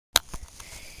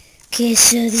Okay,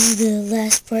 so this is the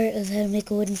last part of how to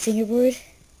make a wooden fingerboard.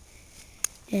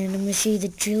 And I'm going to show you the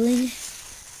drilling,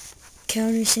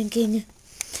 countersinking,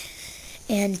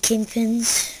 and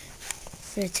kingpins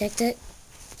for a tech deck.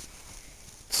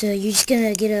 So you're just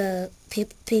going to get a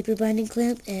paper binding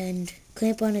clamp and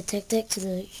clamp on a tech deck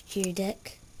to your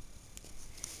deck.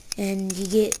 And you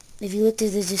get, if you looked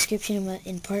at the description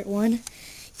in part 1,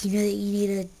 you know that you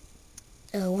need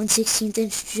a 1/16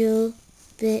 inch drill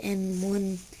bit and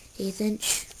 1/8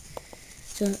 inch.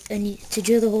 So, and to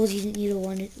drill the holes, you need a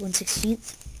 1/16.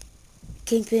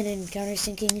 Kingpin and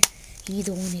countersinking, you need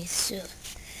the 1/8. So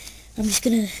I'm just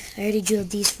gonna, I already drilled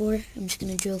these 4. I'm just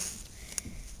gonna drill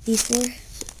these 4.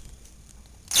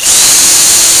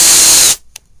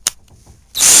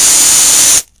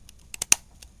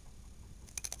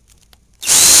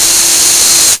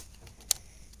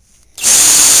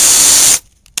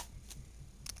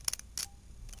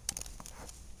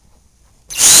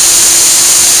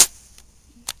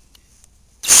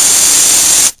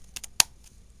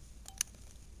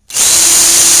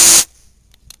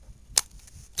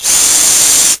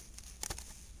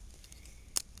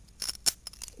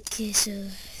 Okay, so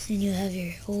then you'll have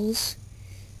your holes.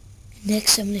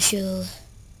 Next, I'm going to show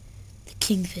the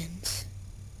kingpins.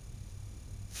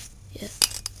 Yep.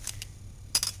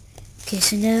 Okay,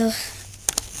 so now,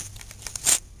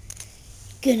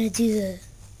 I'm going to do the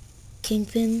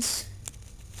kingpins.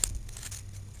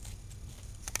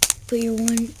 Put your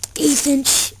 1/8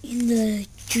 inch in the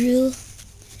drill,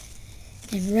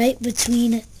 and right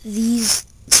between these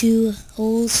 2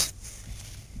 holes,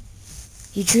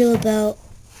 you drill about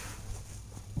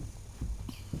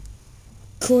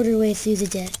quarter way through the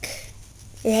deck.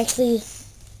 Or actually,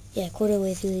 yeah, quarter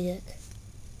way through the deck.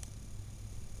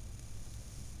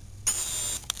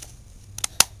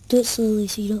 Do it slowly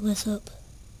so you don't mess up.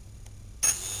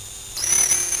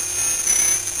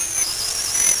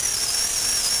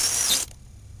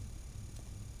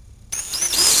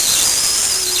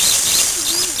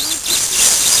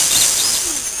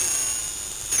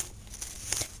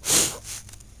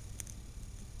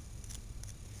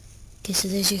 Okay, so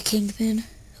there's your kingpin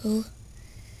hole.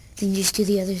 Then you just do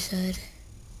the other side.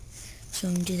 So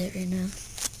I'm going to do that right now.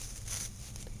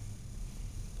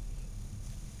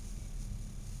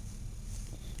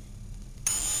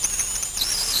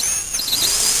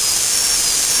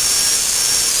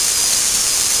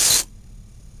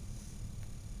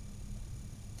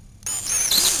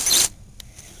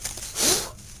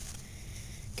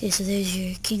 Okay, so there's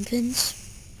your kingpins.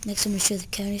 Next I'm going to show the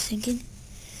countersinking.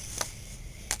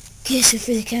 Okay, so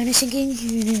for the countersinking,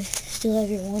 you're going to still have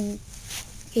your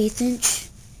 1/8 inch.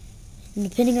 And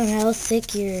depending on how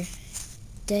thick your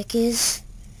deck is,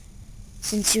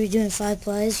 since you were doing 5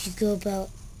 plies, you go about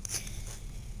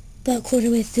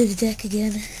quarter way through the deck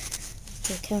again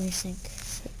for countersink.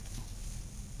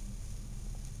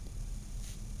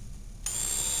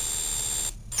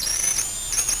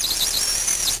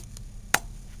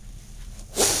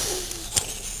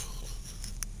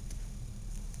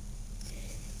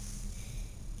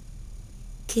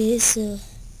 Okay, so you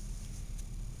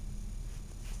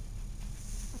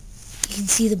can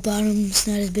see the bottom's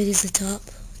not as big as the top.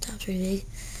 The top's pretty big.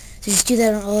 So just do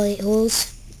that on all 8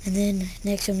 holes, and then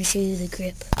next I'm going to show you the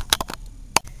grip.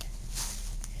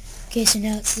 Okay, so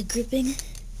now it's the gripping.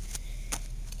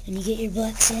 And you get your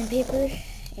black sandpaper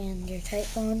and your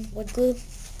Titebond wood glue.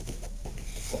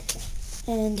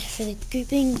 And for the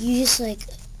gripping, you just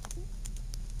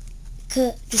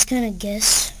just kind of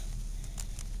guess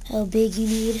how big you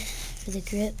need for the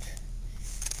grip,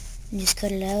 and just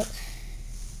cut it out.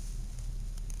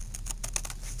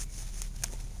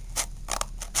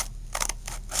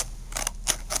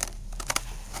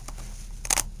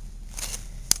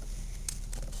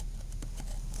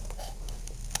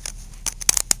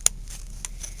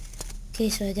 Okay,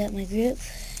 so I got my grip,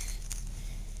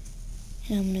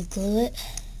 and I'm going to glue it.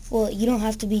 Well, you don't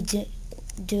have to be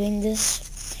doing this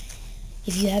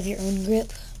if you have your own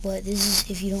grip, but this is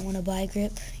if you don't want to buy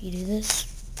grip, you do this.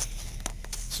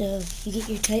 So you get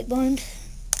your Titebond,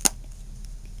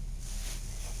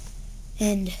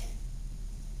 and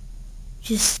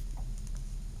just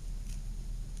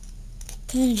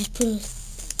kind of just put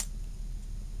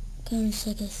just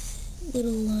like a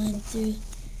little line through.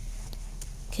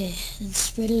 Okay, then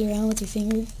spread it around with your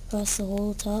finger across the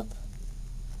whole top.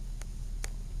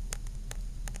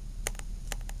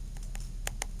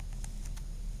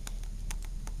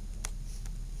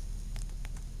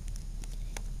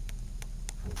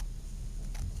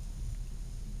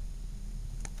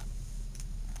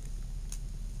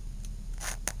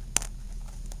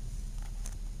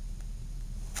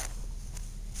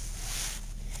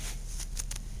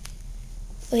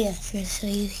 Oh yeah, first, so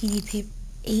you need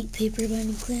 8 paper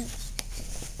binding clamps.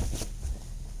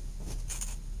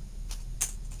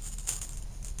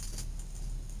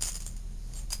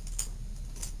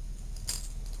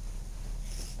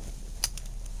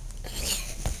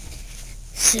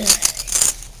 So,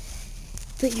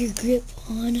 put your grip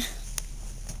on.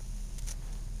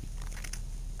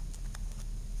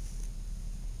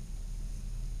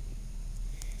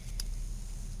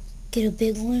 Get a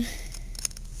big one.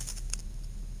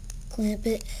 Clamp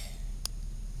it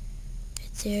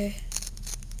right there.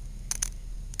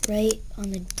 Right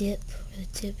on the dip, where the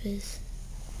tip is.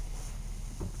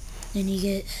 Then you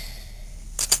get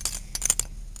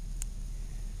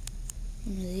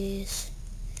one of these.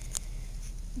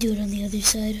 Do it on the other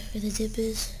side where the dip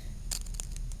is.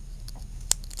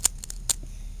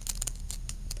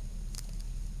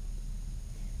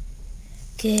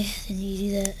 Okay, then you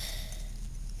do that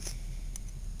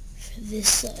for this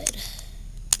side.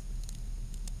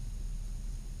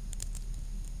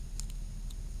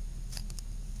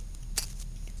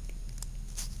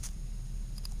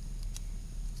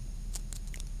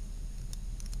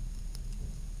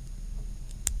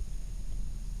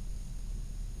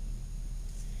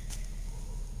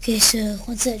 Okay, so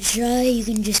once that's dry, you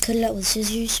can just cut it out with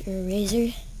scissors or a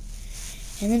razor.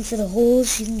 And then for the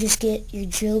holes, you can just get your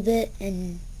drill bit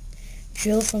and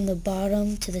drill from the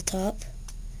bottom to the top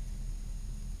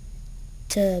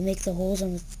to make the holes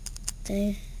on the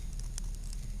thing.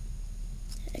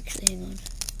 Actually, hang on.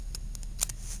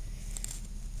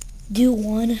 Do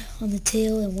one on the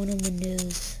tail and one on the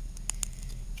nose,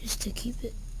 just to keep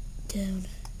it down.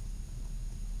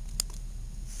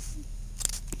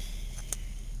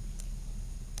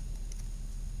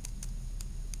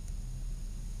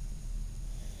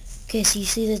 Okay, so you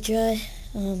see that dry?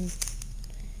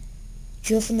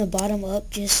 Drill from the bottom up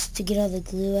just to get all the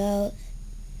glue out.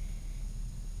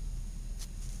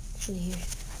 Actually here.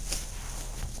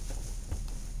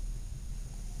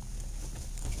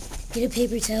 Get a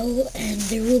paper towel and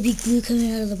there will be glue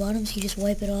coming out of the bottom, so you just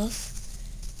wipe it off.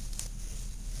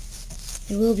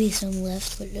 There will be some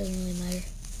left, but it doesn't really matter.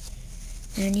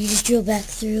 And you just drill back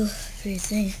through for your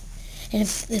thing. And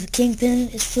if the kingpin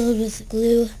is filled with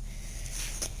glue,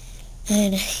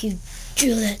 and you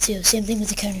drill that too. Same thing with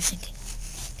the countersinking.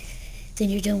 Then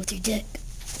you're done with your deck.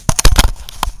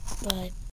 Bye.